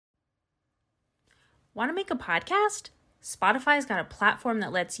Want to make a podcast? Spotify's got a platform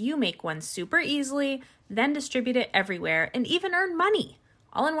that lets you make one super easily, then distribute it everywhere, and even earn money,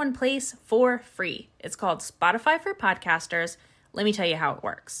 all in one place for free. It's called Spotify for Podcasters. Let me tell you how it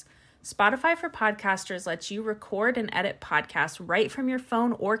works. Spotify for Podcasters lets you record and edit podcasts right from your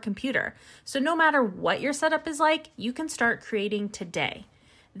phone or computer. So no matter what your setup is like, you can start creating today.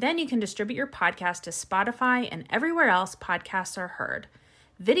 Then you can distribute your podcast to Spotify and everywhere else podcasts are heard.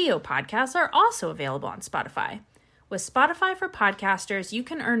 Video podcasts are also available on Spotify. With Spotify for Podcasters, you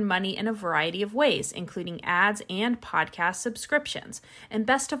can earn money in a variety of ways, including ads and podcast subscriptions. And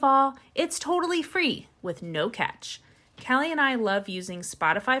best of all, it's totally free with no catch. Callie and I love using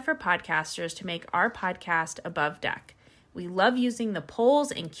Spotify for Podcasters to make our podcast above deck. We love using the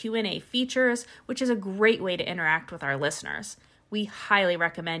polls and Q&A features, which is a great way to interact with our listeners. We highly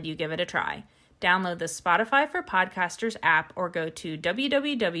recommend you give it a try. Download the Spotify for Podcasters app or go to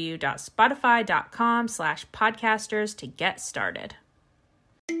www.spotify.com/podcasters to get started.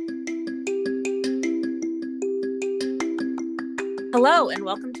 Hello, and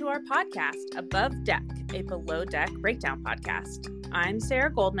welcome to our podcast, Above Deck, a below deck breakdown podcast. I'm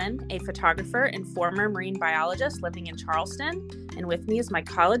Sarah Goldman, a photographer and former marine biologist living in Charleston, and with me is my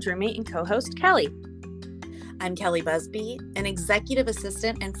college roommate and co-host, Kelly. I'm Kelly Busby, an executive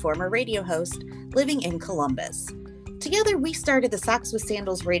assistant and former radio host living in Columbus. Together, we started the Socks with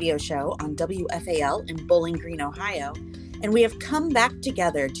Sandals radio show on WFAL in Bowling Green, Ohio, and we have come back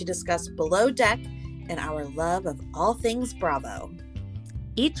together to discuss Below Deck and our love of all things Bravo.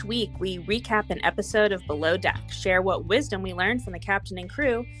 Each week, we recap an episode of Below Deck, share what wisdom we learned from the captain and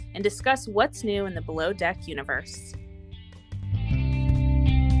crew, and discuss what's new in the Below Deck universe.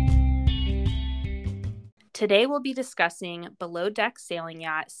 Today we'll be discussing Below Deck Sailing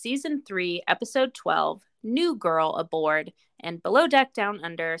Yacht Season 3, Episode 12, New Girl Aboard, and Below Deck Down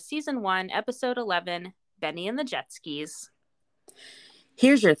Under, Season 1, Episode 11, Benny and the Jet Skis.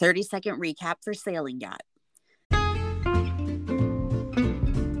 Here's your 30-second recap for Sailing Yacht.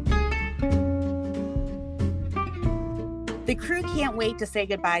 The crew can't wait to say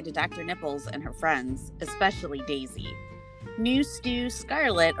goodbye to Dr. Nipples and her friends, especially Daisy. New Stew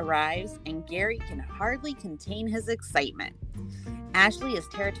Scarlett arrives, and Gary can hardly contain his excitement. Ashley is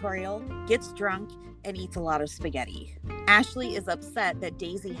territorial, gets drunk, and eats a lot of spaghetti. Ashley is upset that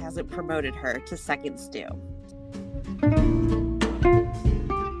Daisy hasn't promoted her to second stew.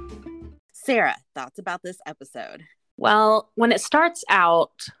 Sarah, thoughts about this episode? Well, when it starts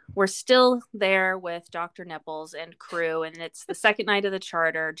out, we're still there with Dr. Nipples and crew, and it's the second night of the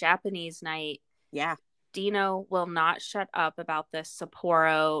charter, Japanese night. Yeah. Dino will not shut up about this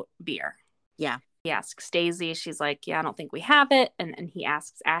Sapporo beer. Yeah. He asks Daisy, she's like, yeah, I don't think we have it. And he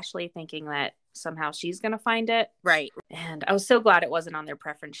asks Ashley, thinking that somehow she's going to find it. Right. And I was so glad it wasn't on their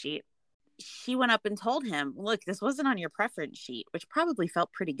preference sheet. She went up and told him, look, this wasn't on your preference sheet, which probably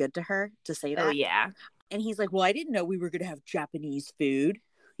felt pretty good to her to say that. Oh, yeah. And he's like, well, I didn't know we were going to have Japanese food.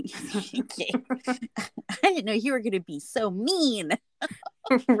 I didn't know you were going to be so mean.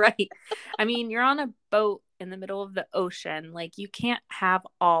 Right. I mean, you're on a boat in the middle of the ocean. Like, you can't have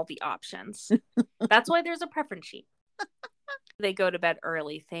all the options. That's why there's a preference sheet. They go to bed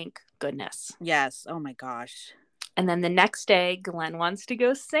early, thank goodness. Yes. Oh, my gosh. And then the next day, Glenn wants to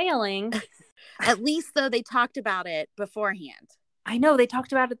go sailing. At least, though, they talked about it beforehand. I know. They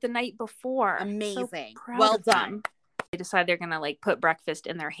talked about it the night before. Amazing. So well done. They decide they're going to put breakfast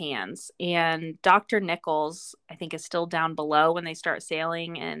in their hands. And Dr. Nichols, I think, is still down below when they start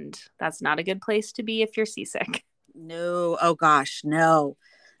sailing. And that's not a good place to be if you're seasick. No. Oh, gosh. No.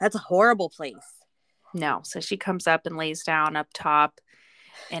 That's a horrible place. No. So she comes up and lays down up top.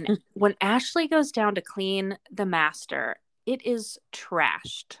 And when Ashley goes down to clean the master, it is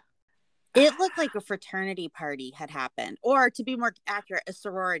trashed. It looked like a fraternity party had happened. Or to be more accurate, a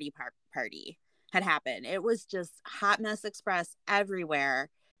sorority party had happened. It was just hot mess express everywhere.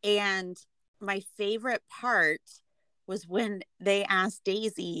 And my favorite part was when they asked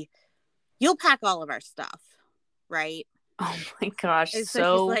Daisy, you'll pack all of our stuff, right? Oh my gosh. And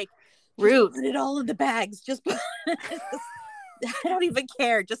so she's like, rude. Put it all in the bags. Just put I don't even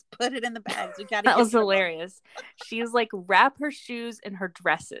care. Just put it in the bags. We gotta. That was hilarious. She was like, wrap her shoes in her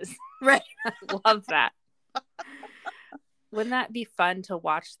dresses. Right. I love that. Wouldn't that be fun to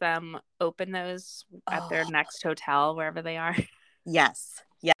watch them open those at their next hotel, wherever they are? Yes.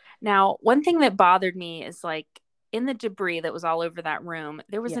 Yeah. Now, one thing that bothered me is in the debris that was all over that room,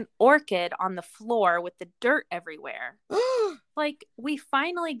 there was an orchid on the floor with the dirt everywhere. We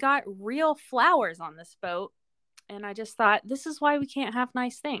finally got real flowers on this boat. And I just thought, this is why we can't have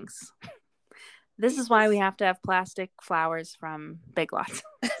nice things. This is why we have to have plastic flowers from Big Lots.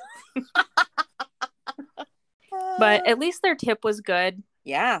 But at least their tip was good.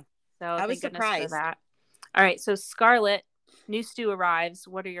 Yeah. So I was thank goodness for surprised. that. All right. So Scarlett, new stew arrives.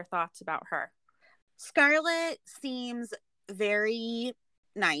 What are your thoughts about her? Scarlett seems very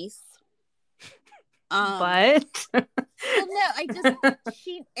nice. But well, no, I just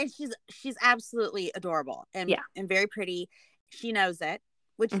she's absolutely adorable and very pretty. She knows it,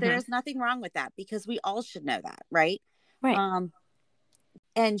 which there is nothing wrong with that because we all should know that, right? Right.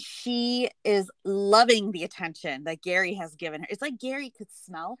 And she is loving the attention that Gary has given her. It's like Gary could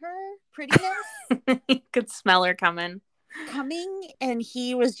smell her prettiness. He could smell her coming, and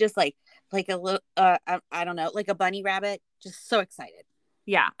he was just like a little, I don't know, like a bunny rabbit, just so excited.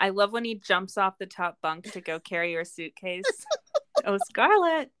 Yeah, I love when he jumps off the top bunk to go carry her suitcase. Oh,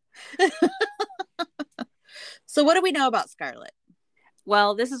 Scarlett. So what do we know about Scarlett?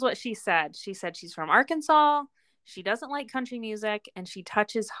 Well, this is what she said. She said she's from Arkansas. She doesn't like country music, and she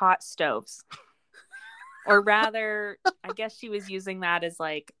touches hot stoves. Or rather, I guess she was using that as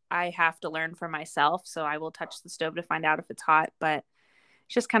like, I have to learn for myself, so I will touch the stove to find out if it's hot. But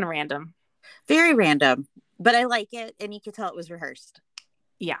it's just kind of random. Very random, but I like it, and you could tell it was rehearsed.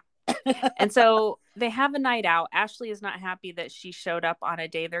 Yeah. And so they have a night out. Ashley is not happy that she showed up on a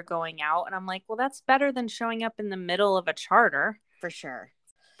day they're going out. And I'm like, well, that's better than showing up in the middle of a charter. For sure.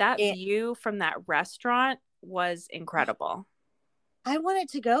 That view from that restaurant was incredible. I wanted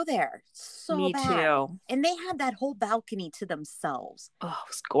to go there so Me bad. too. And they had that whole balcony to themselves. Oh, it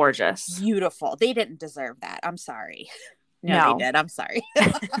was gorgeous. Beautiful. They didn't deserve that. I'm sorry. No, they did. I'm sorry.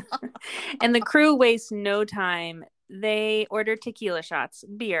 And the crew wastes no time. They order tequila shots,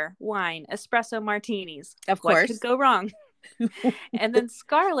 beer, wine, espresso martinis. Of course. What could go wrong? And then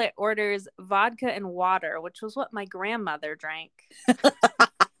Scarlett orders vodka and water, which was what my grandmother drank.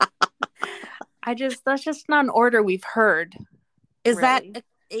 That's just not an order we've heard. Is really.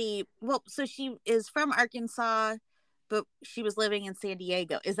 that so she is from Arkansas, but she was living in San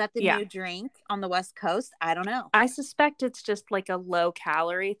Diego. Is that the new drink on the West Coast? I don't know. I suspect it's just like a low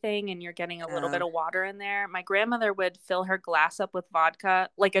calorie thing and you're getting a little bit of water in there. My grandmother would fill her glass up with vodka,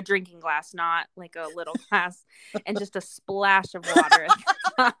 like a drinking glass, not like a little glass, and just a splash of water.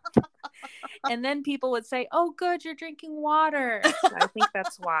 And then people would say, oh, good, you're drinking water. So I think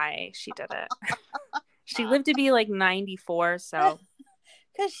that's why she did it. She lived to be like 94, so.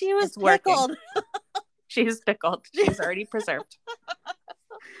 Because she was pickled. She was pickled. She was already preserved.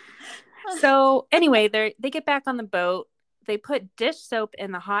 So anyway, they get back on the boat. They put dish soap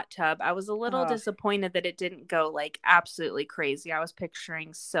in the hot tub. I was a little disappointed that it didn't go like absolutely crazy. I was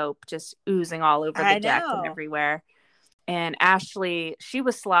picturing soap just oozing all over the deck and everywhere. And Ashley, she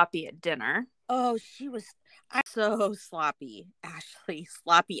was sloppy at dinner. Oh, she was so sloppy.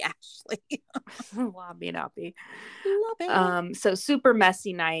 Sloppy Ashley. Sloppy. So super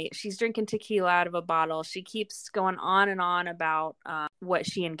messy night. She's drinking tequila out of a bottle. She keeps going on and on about what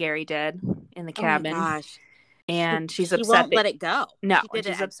she and Gary did in the cabin. Oh my gosh. And she's upset. She won't let it go. No,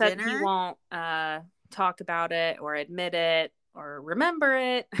 she's upset that he won't talk about it or admit it or remember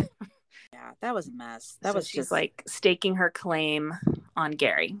it. Yeah, that was a mess. She's like staking her claim on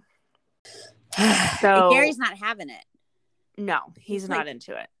Gary. So Gary's not having it. No, he's not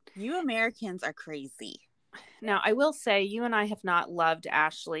into it. You Americans are crazy. Now, I will say you and I have not loved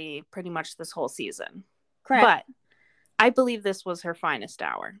Ashley pretty much this whole season. Correct. But I believe this was her finest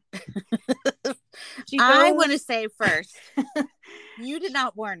hour. I want to say first, you did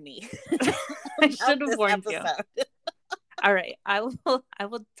not warn me. I should have warned you. All right, I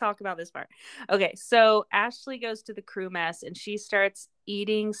will talk about this part. Okay, so Ashley goes to the crew mess and she starts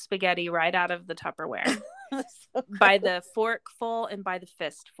eating spaghetti right out of the Tupperware by the forkful and by the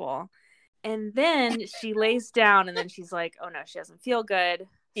fistful. And then she lays down and then she's like, oh no, she doesn't feel good.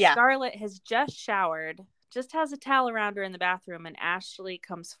 Yeah. Scarlett has just showered, just has a towel around her in the bathroom, and Ashley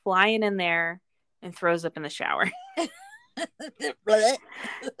comes flying in there and throws up in the shower.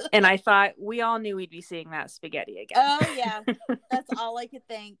 And I thought we all knew we'd be seeing that spaghetti again. Oh yeah, that's all I could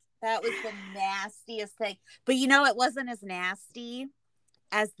think. That was the nastiest thing. But you know, it wasn't as nasty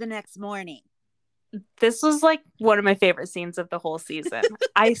as the next morning. This was like one of my favorite scenes of the whole season.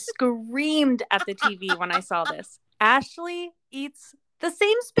 I screamed at the TV when I saw this. Ashley eats the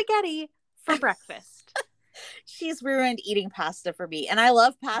same spaghetti for breakfast. She's ruined eating pasta for me, and I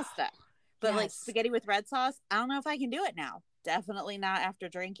love pasta. But like spaghetti with red sauce, I don't know if I can do it now. Definitely not after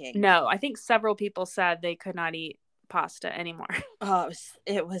drinking. No, I think several people said they could not eat pasta anymore. Oh,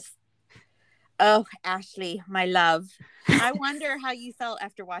 it was. Oh, Ashley, my love. I wonder how you felt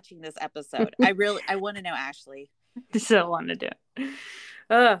after watching this episode. I want to know, Ashley. Still want to do it.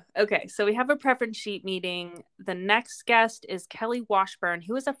 Okay, so we have a preference sheet meeting. The next guest is Kelly Washburn,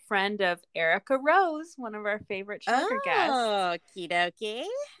 who is a friend of Erica Rose, one of our favorite sugar guests. Oh, okie dokie.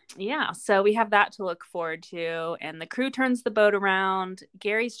 Yeah, so we have that to look forward to. And the crew turns the boat around.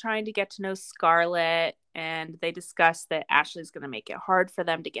 Gary's trying to get to know Scarlett, and they discuss that Ashley's going to make it hard for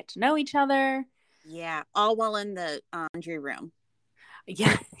them to get to know each other. Yeah, all while in the laundry room.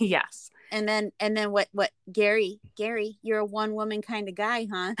 Yeah, yes. And then what Gary, you're a one woman kind of guy,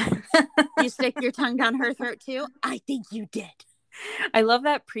 huh? You stick your tongue down her throat too? I think you did. I love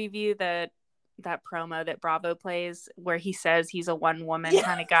that preview, that promo that Bravo plays where he says he's a one woman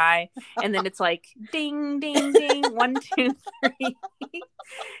kind of guy. And then it's like ding, ding, ding, 1, 2, 3.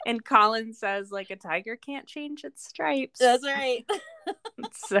 And Colin says like a tiger can't change its stripes. That's right.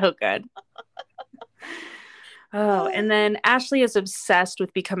 It's so good. Oh, and then Ashley is obsessed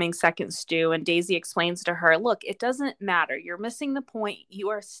with becoming second stew, and Daisy explains to her, look, it doesn't matter. You're missing the point. You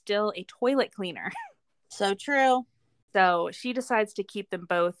are still a toilet cleaner. So true. So she decides to keep them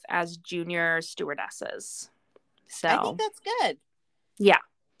both as junior stewardesses. So I think that's good. Yeah.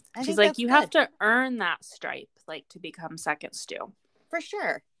 She's like, you good. have to earn that stripe, like, to become second stew. For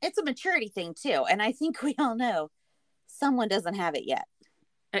sure. It's a maturity thing too. And I think we all know someone doesn't have it yet.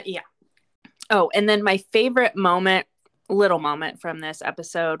 Yeah. Oh, and then my favorite little moment from this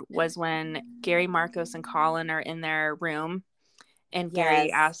episode was when Gary, Marcos, and Colin are in their room, and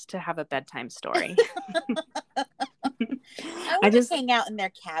Gary asked to have a bedtime story. I want to hang out in their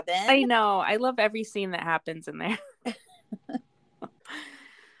cabin. I know. I love every scene that happens in there.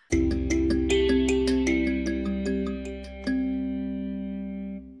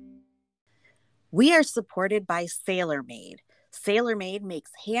 We are supported by SailorMade. SailorMade makes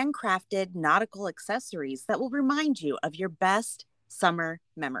handcrafted nautical accessories that will remind you of your best summer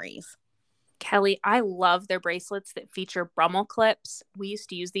memories. Kelly, I love their bracelets that feature Brummel clips. We used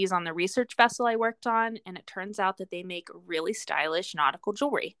to use these on the research vessel I worked on, and it turns out that they make really stylish nautical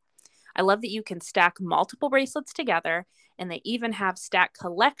jewelry. I love that you can stack multiple bracelets together, and they even have stack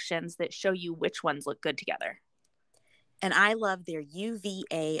collections that show you which ones look good together. And I love their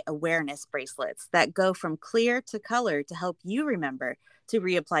UVA awareness bracelets that go from clear to color to help you remember to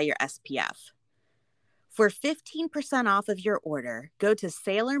reapply your SPF. For 15% off of your order, go to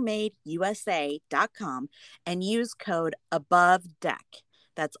SailorMadeUSA.com and use code ABOVEDECK.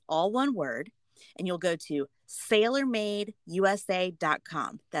 That's all one word. And you'll go to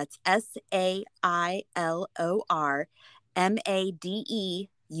SailorMadeUSA.com. That's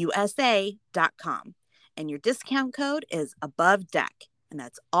SailorMadeUSA.com. And your discount code is ABOVEDECK. And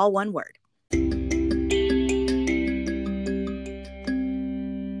that's all one word.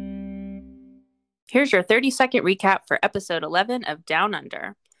 Here's your 30-second recap for episode 11 of Down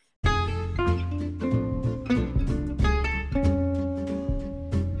Under.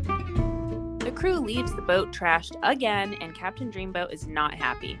 The crew leaves the boat trashed again, and Captain Dreamboat is not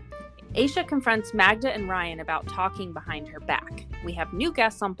happy. Aisha confronts Magda and Ryan about talking behind her back. We have new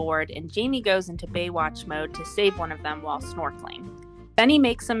guests on board, and Jamie goes into Baywatch mode to save one of them while snorkeling. Benny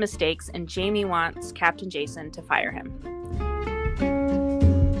makes some mistakes, and Jamie wants Captain Jason to fire him.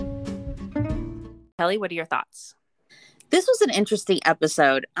 Kelly, what are your thoughts? This was an interesting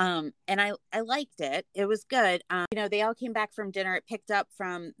episode, and I liked it. It was good. They all came back from dinner. It picked up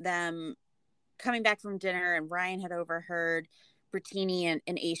from them coming back from dinner, and Ryan had overheard Bertini and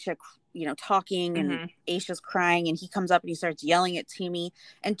Aisha, talking, and Aisha's crying, and he comes up and he starts yelling at Toomey.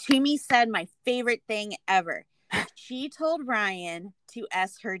 And Toomey said my favorite thing ever. She told Ryan to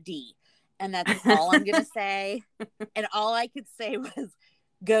S her D, and that's all I'm going to say. And all I could say was,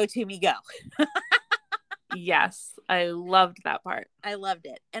 go Toomey, go. Yes, I loved that part. I loved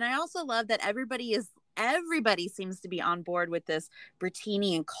it. And I also love that everybody seems to be on board with this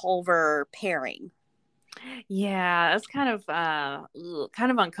Bertini and Culver pairing. Yeah, that's kind of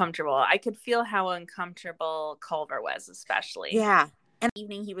uncomfortable. I could feel how uncomfortable Culver was, especially. Yeah. And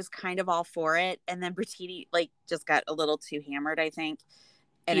evening he was kind of all for it, and then Bertini just got a little too hammered, I think.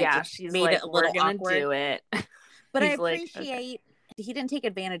 And she's made like, it a little we're gonna awkward. do it. But I appreciate he didn't take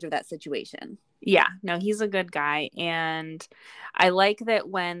advantage of that situation. Yeah, no, he's a good guy. And I like that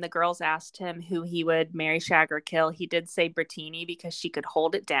when the girls asked him who he would marry, shag, or kill, he did say Bertini because she could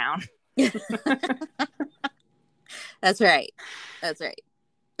hold it down. That's right.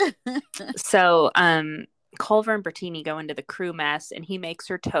 So Culver and Bertini go into the crew mess, and he makes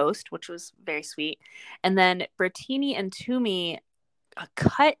her toast, which was very sweet. And then Bertini and Toomey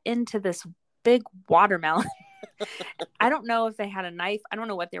cut into this big watermelon. I don't know if they had a knife. I don't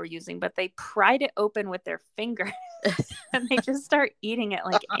know what they were using, but they pried it open with their fingers and they just start eating it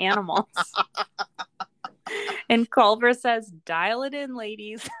like animals. And Culver says, dial it in,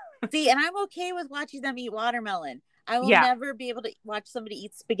 ladies. See, and I'm okay with watching them eat watermelon. I will Yeah. never be able to watch somebody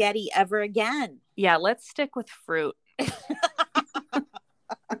eat spaghetti ever again. Yeah, let's stick with fruit.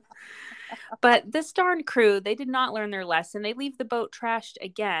 But this darn crew, they did not learn their lesson. They leave the boat trashed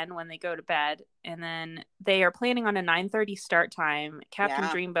again when they go to bed. And then they are planning on a 9:30 start time. Captain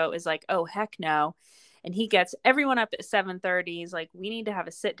Dreamboat is like, oh, heck no. And he gets everyone up at 7:30. He's like, we need to have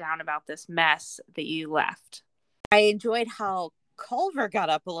a sit down about this mess that you left. I enjoyed how Culver got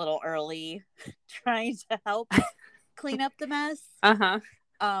up a little early trying to help clean up the mess. Uh-huh.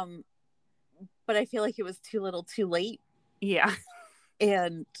 But I feel like it was too little too late. Yeah.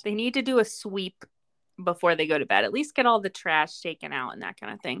 And they need to do a sweep before they go to bed. At least get all the trash taken out and that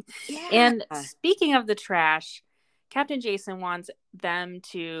kind of thing. Yeah. And speaking of the trash, Captain Jason wants them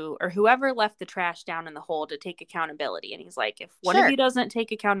to, or whoever left the trash down in the hole, to take accountability. And he's like, if one of you doesn't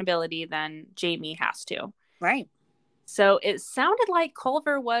take accountability, then Jamie has to. Right. So it sounded like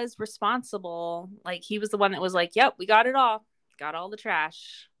Culver was responsible. Like he was the one that was like, yep, we got it all. Got all the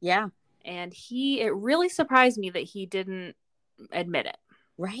trash. Yeah. And it really surprised me that he didn't admit it.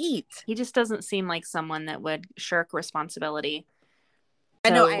 Right. He just doesn't seem like someone that would shirk responsibility.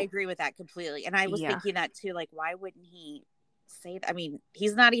 I know, I agree with that completely. And I was thinking that too, like, why wouldn't he say that? I mean,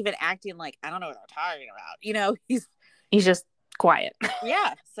 he's not even acting like, I don't know what I'm talking about. You know, he's just quiet.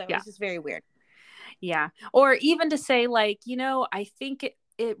 Yeah. So it's just very weird. Yeah. Or even to say like, I think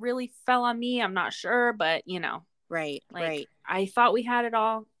it really fell on me. I'm not sure, but Right. Right. I thought we had it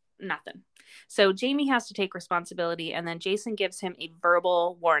all. Nothing. So Jamie has to take responsibility, and then Jason gives him a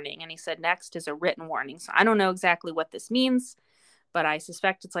verbal warning, and he said next is a written warning. So I don't know exactly what this means, but I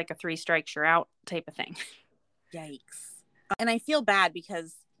suspect it's like a 3 strikes you're out type of thing. Yikes. And I feel bad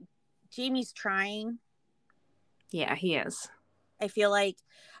because Jamie's trying. Yeah, he is. I feel like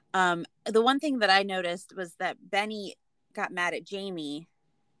the one thing that I noticed was that Benny got mad at Jamie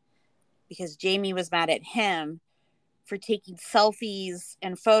because Jamie was mad at him for taking selfies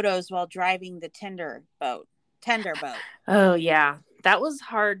and photos while driving the tender boat. Oh, yeah. That was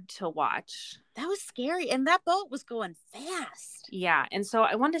hard to watch. That was scary. And that boat was going fast. Yeah. And so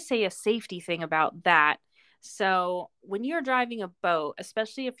I want to say a safety thing about that. So when you're driving a boat,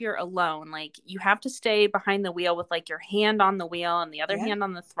 especially if you're alone, like you have to stay behind the wheel with like your hand on the wheel and the other hand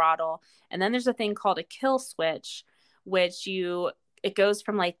on the throttle. And then there's a thing called a kill switch, which it goes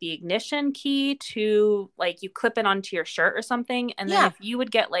from like the ignition key to like you clip it onto your shirt or something. And then if you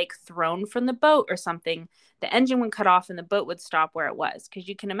would get like thrown from the boat or something, the engine would cut off and the boat would stop where it was. Because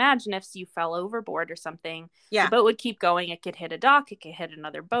you can imagine if you fell overboard or something, the boat would keep going. It could hit a dock. It could hit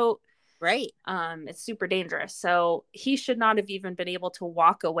another boat. Right. It's super dangerous. So he should not have even been able to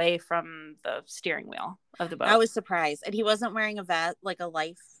walk away from the steering wheel of the boat. I was surprised. And he wasn't wearing a vest, like a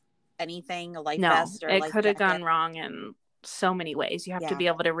life vest. Or it could have gone wrong in so many ways. You have to be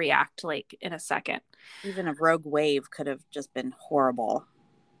able to react like in a second. Even a rogue wave could have just been horrible.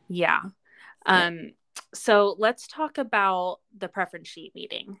 Yeah. So let's talk about the preference sheet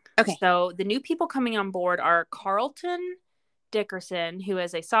meeting. Okay. So the new people coming on board are Carlton Dickerson, who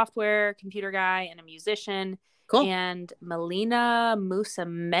is a software computer guy and a musician. Cool. And Melina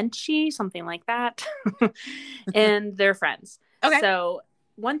Musamenchi, something like that. And they're friends. Okay. So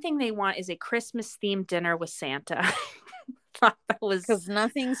one thing they want is a Christmas themed dinner with Santa. That was because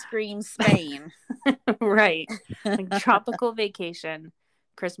nothing screams Spain. Right. Like tropical vacation,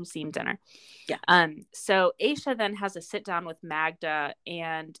 Christmas themed dinner. Yeah. So Aisha then has a sit down with Magda,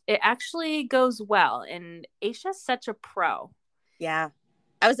 and it actually goes well. And Aisha's such a pro. Yeah.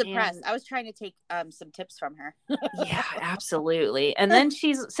 I was impressed. I was trying to take some tips from her. Yeah, absolutely. And then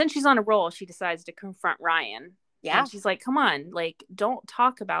since she's on a roll, she decides to confront Ryan. Yeah. And she's like, come on, like, don't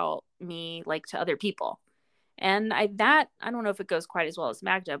talk about me like to other people. And I don't know if it goes quite as well as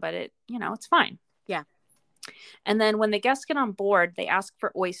Magda, but it's fine. Yeah. And then when the guests get on board, they ask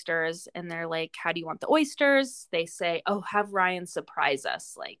for oysters, and they're like, how do you want the oysters? They say, oh, have Ryan surprise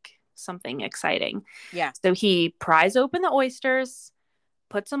us, like something exciting. Yeah. So he pries open the oysters,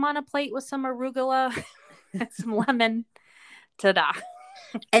 puts them on a plate with some arugula and some lemon. Ta-da.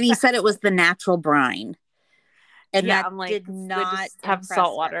 And he said it was the natural brine. And yeah, that I'm like, did not have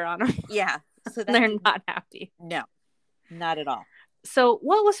salt water on them. Yeah. So they're not happy. No, not at all. So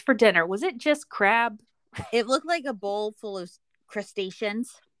what was for dinner? Was it just crab? It looked like a bowl full of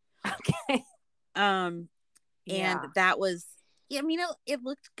crustaceans. Okay. And that was, it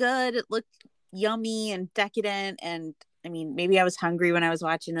looked good. It looked yummy and decadent. And I mean, maybe I was hungry when I was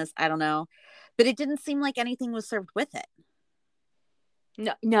watching this. I don't know. But it didn't seem like anything was served with it.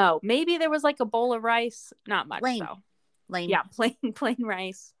 No. Maybe there was like a bowl of rice. Not much, though. Lame. Yeah, plain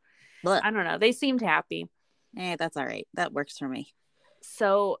rice. Look. I don't know. They seemed happy. That's all right. That works for me.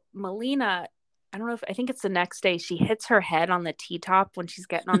 So Melina, I think it's the next day, she hits her head on the T-top when she's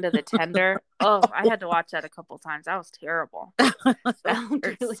getting onto the tender. Oh, I had to watch that a couple times. That was terrible. That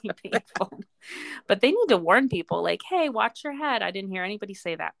looked really painful. But they need to warn people like, hey, watch your head. I didn't hear anybody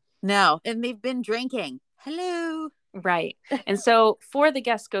say that. No, and they've been drinking. Hello. Right. And so for the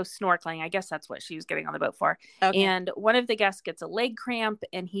guests go snorkeling, I guess that's what she was getting on the boat for. Okay. And one of the guests gets a leg cramp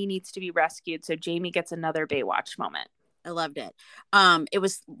and he needs to be rescued. So Jamie gets another Baywatch moment. I loved it.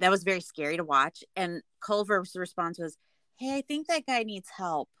 That was very scary to watch. And Culver's response was, hey, I think that guy needs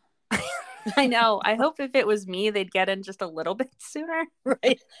help. I know. I hope if it was me, they'd get in just a little bit sooner.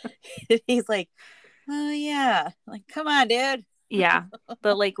 Right. He's like, oh yeah. Like, come on, dude. Yeah.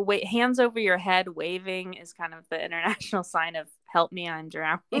 The like hands over your head waving is kind of the international sign of help me, I'm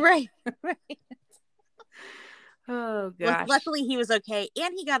drowning. Right. Right. Oh gosh. Well, luckily he was okay.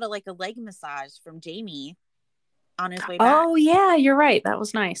 And he got a leg massage from Jamie on his way back. Oh yeah, you're right. That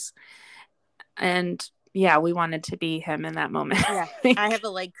was nice. And yeah, we wanted to be him in that moment. Yeah. I have a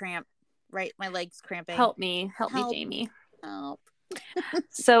leg cramp. Right. My leg's cramping. Help me, Jamie. Help.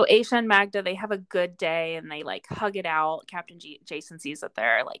 So Aisha and Magda, they have a good day and they like hug it out. Captain Jason sees that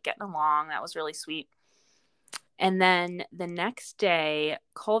they're like getting along. That was really sweet. And then the next day,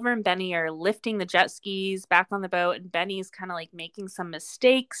 Culver and Benny are lifting the jet skis back on the boat, and Benny's kind of like making some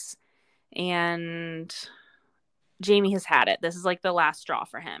mistakes, and Jamie has had it. This is like the last straw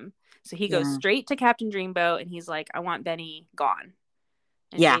for him. So he goes straight to Captain Dreamboat and he's like, I want Benny gone.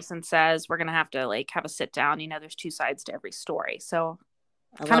 And Jason says, we're going to have to like have a sit down. You know, there's two sides to every story. So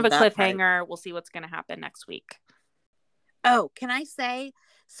kind of a cliffhanger. Part. We'll see what's going to happen next week. Oh, can I say,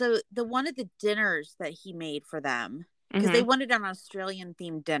 so one of the dinners that he made for them, because they wanted an Australian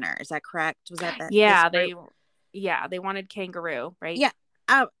themed dinner. Is that correct? Was that? Yeah, they wanted kangaroo, right? Yeah.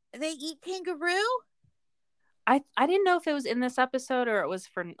 They eat kangaroo? I didn't know if it was in this episode or it was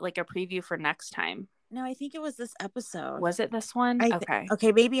for like a preview for next time. No, I think it was this episode. Was it this one? Okay.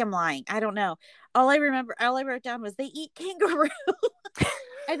 Okay, maybe I'm lying. I don't know. All I wrote down was they eat kangaroo.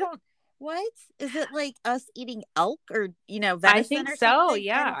 What? Is it like us eating elk or, venison? I think so,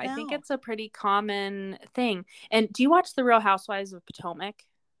 yeah. I think it's a pretty common thing. And do you watch The Real Housewives of Potomac?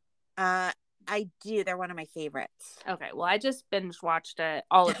 I do. They're one of my favorites. Okay. Well, I just binge watched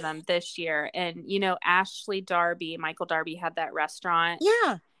all of them this year. And, Michael Darby had that restaurant.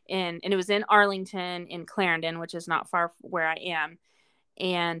 Yeah. And it was in Arlington, in Clarendon, which is not far from where I am.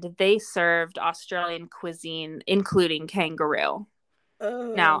 And they served Australian cuisine, including kangaroo.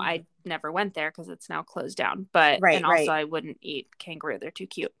 Oh. Now, I never went there because it's now closed down. But I wouldn't eat kangaroo. They're too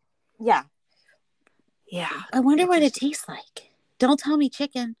cute. Yeah. Yeah. I wonder what it tastes like. Don't tell me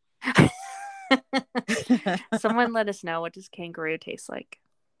chicken. Someone let us know, what does kangaroo taste like?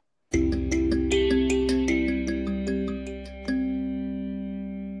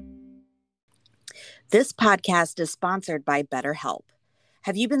 This podcast is sponsored by BetterHelp.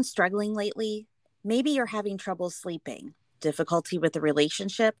 Have you been struggling lately? Maybe you're having trouble sleeping, difficulty with a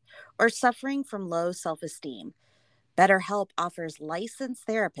relationship, or suffering from low self-esteem. BetterHelp offers licensed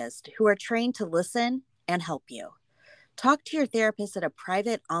therapists who are trained to listen and help you. Talk to your therapist at a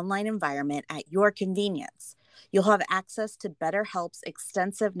private online environment at your convenience. You'll have access to BetterHelp's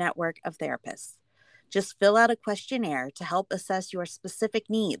extensive network of therapists. Just fill out a questionnaire to help assess your specific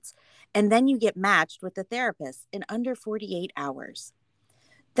needs, and then you get matched with a therapist in under 48 hours.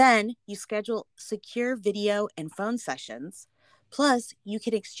 Then you schedule secure video and phone sessions, plus you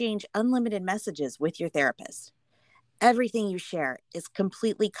can exchange unlimited messages with your therapist. Everything you share is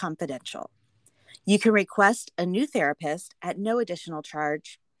completely confidential. You can request a new therapist at no additional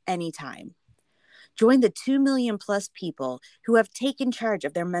charge anytime. Join the 2 million plus people who have taken charge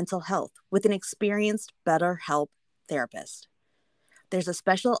of their mental health with an experienced BetterHelp therapist. There's a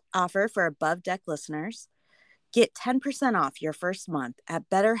special offer for Above Deck listeners. Get 10% off your first month at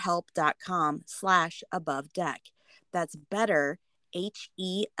betterhelp.com/abovedeck. That's better,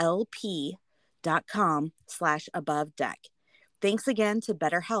 HELP.com/abovedeck. Thanks again to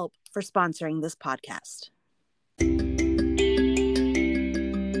BetterHelp for sponsoring this podcast.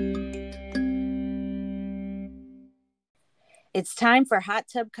 It's time for Hot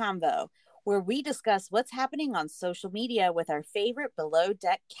Tub Convo, where we discuss what's happening on social media with our favorite Below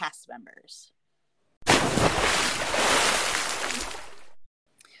Deck cast members.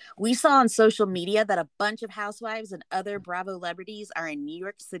 We saw on social media that a bunch of housewives and other Bravo celebrities are in New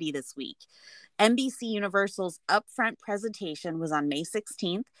York City this week. NBC Universal's upfront presentation was on May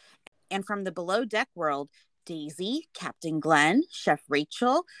 16th, and from the Below Deck world, Daisy, Captain Glenn, Chef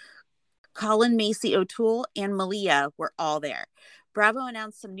Rachel, Colin Macy O'Toole, and Malia were all there. Bravo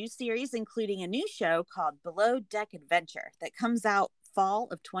announced some new series, including a new show called Below Deck Adventure that comes out fall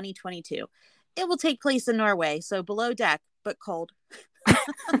of 2022. It will take place in Norway, so below deck, but cold.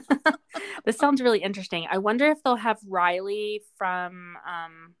 This sounds really interesting. I wonder if they'll have Riley from,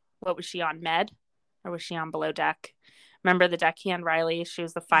 what was she on, Med? Or was she on Below Deck? Remember the deckhand Riley? She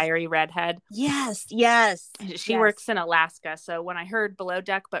was the fiery redhead. Yes. She works in Alaska. So when I heard Below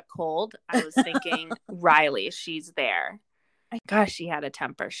Deck but cold, I was thinking Riley, she's there. Gosh, she had a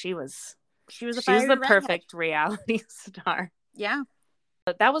temper. She was the perfect reality star. Yeah.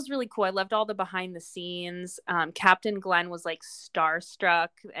 But that was really cool. I loved all the behind the scenes. Captain Glenn was like starstruck.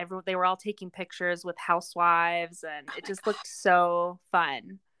 They were all taking pictures with housewives, and it just looked so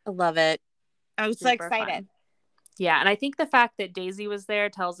fun. I love it. I was so excited. Fun. Yeah, and I think the fact that Daisy was there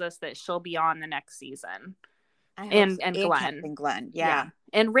tells us that she'll be on the next season. And Glenn. Captain Glenn, yeah.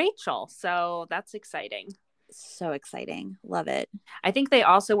 And Rachel. So that's exciting. So exciting. Love it. I think they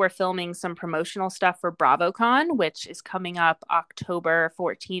also were filming some promotional stuff for BravoCon, which is coming up October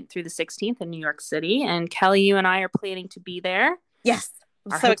 14th through the 16th in New York City. And Kelly, you and I are planning to be there. Yes.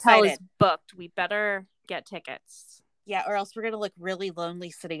 Our hotel is booked. We better get tickets. Yeah, or else we're going to look really lonely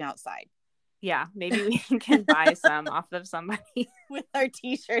sitting outside. Yeah, maybe we can buy some off of somebody. With our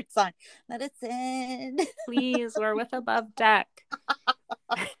t-shirts on. Let us in. Please, we're with Above Deck.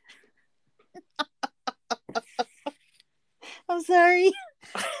 I'm sorry.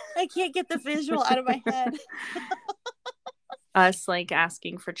 I can't get the visual out of my head. Us like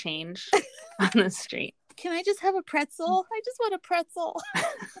asking for change on the street. Can I just have a pretzel? I just want a pretzel.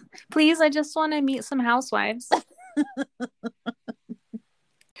 Please, I just want to meet some housewives.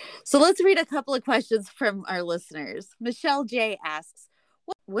 So let's read a couple of questions from our listeners. Michelle J asks,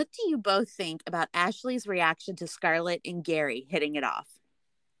 what do you both think about Ashley's reaction to Scarlett and Gary hitting it off?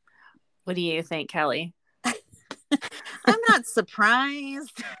 What do you think, Kelly? I'm not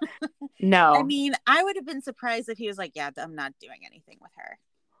surprised. No. I mean, I would have been surprised if he was like, yeah, I'm not doing anything with her.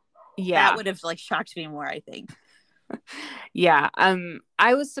 Yeah. That would have like shocked me more, I think. Yeah.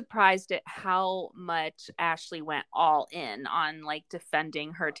 I was surprised at how much Ashley went all in on like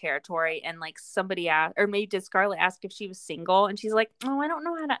defending her territory, and like somebody asked, or maybe did Scarlett ask if she was single, and she's like, oh, I don't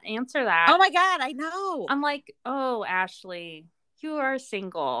know how to answer that. Oh my God, I know. I'm like, oh, Ashley, you are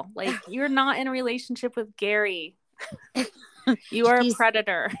single. Like, you're not in a relationship with Gary. You are a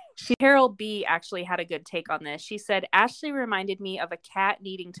predator. Carol B actually had a good take on this. She said, Ashley reminded me of a cat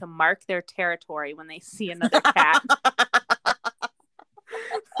needing to mark their territory when they see another cat.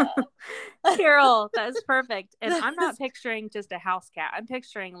 Carol, that is perfect. And I'm not picturing just a house cat. I'm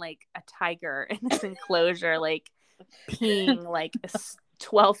picturing like a tiger in this enclosure, like peeing like a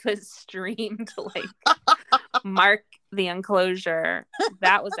 12-foot stream to like mark the enclosure.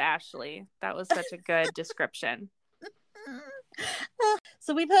 That was Ashley. That was such a good description.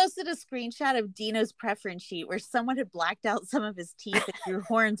 So we posted a screenshot of Dino's preference sheet where someone had blacked out some of his teeth and grew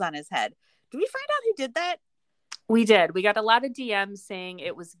horns on his head. Did we find out who did that? We did. We got a lot of DMs saying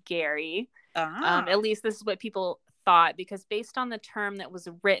it was Gary. At least this is what people thought, because based on the term that was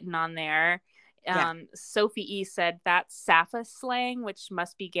written on there, Sophie E said that's Safa slang, which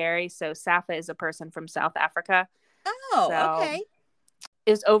must be Gary. So Safa is a person from South Africa. Oh, so okay.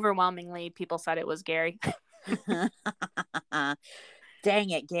 It was overwhelmingly people said it was Gary.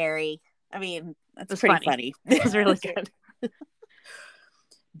 Dang it, Gary. I mean, that's pretty funny. It was really good.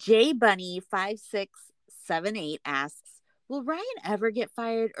 J Bunny 5678 asks, will Ryan ever get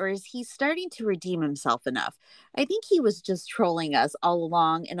fired, or is he starting to redeem himself enough? I think he was just trolling us all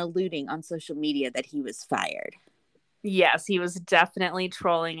along and alluding on social media that he was fired. Yes, he was definitely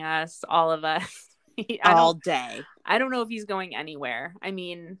trolling us, all of us. All day. I don't know if he's going anywhere. I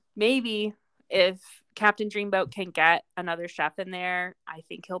mean, maybe if Captain Dreamboat can get another chef in there, I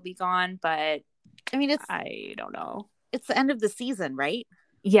think he'll be gone. But I mean, I don't know. It's the end of the season, right?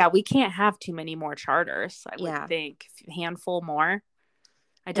 Yeah, we can't have too many more charters. I would think a handful more.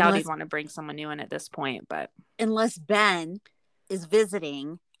 I doubt he'd want to bring someone new in at this point, but unless Ben is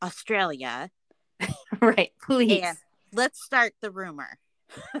visiting Australia, right? Please, and let's start the rumor.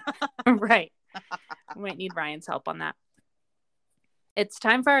 Right. We might need Ryan's help on that. It's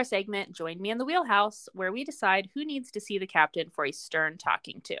time for our segment, Join Me in the Wheelhouse, where we decide who needs to see the captain for a stern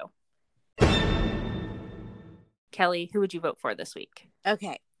talking to. Kelly, who would you vote for this week?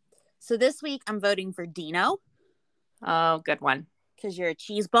 Okay. So this week I'm voting for Dino. Oh, good one. Because you're a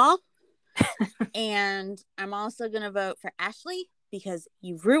cheese ball. And I'm also going to vote for Ashley because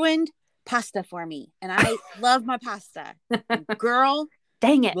you've ruined pasta for me. And I love my pasta. Girl.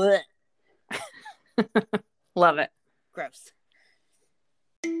 Dang it. Love it. Gross.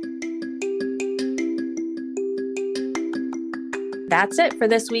 That's it for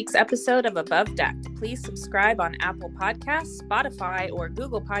this week's episode of Above Deck. Please subscribe on Apple Podcasts, Spotify, or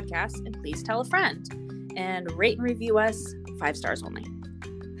Google Podcasts, and please tell a friend. And rate and review us 5 stars only.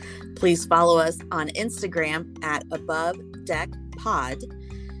 Please follow us on Instagram at Above Deck Pod.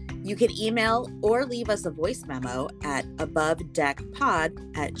 You can email or leave us a voice memo at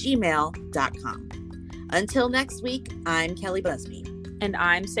abovedeckpod@gmail.com. Until next week, I'm Kelly Busby. And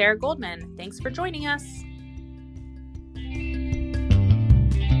I'm Sarah Goldman. Thanks for joining us.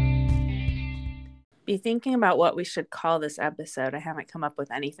 Be thinking about what we should call this episode. I haven't come up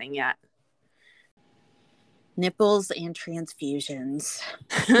with anything yet. Nipples and transfusions.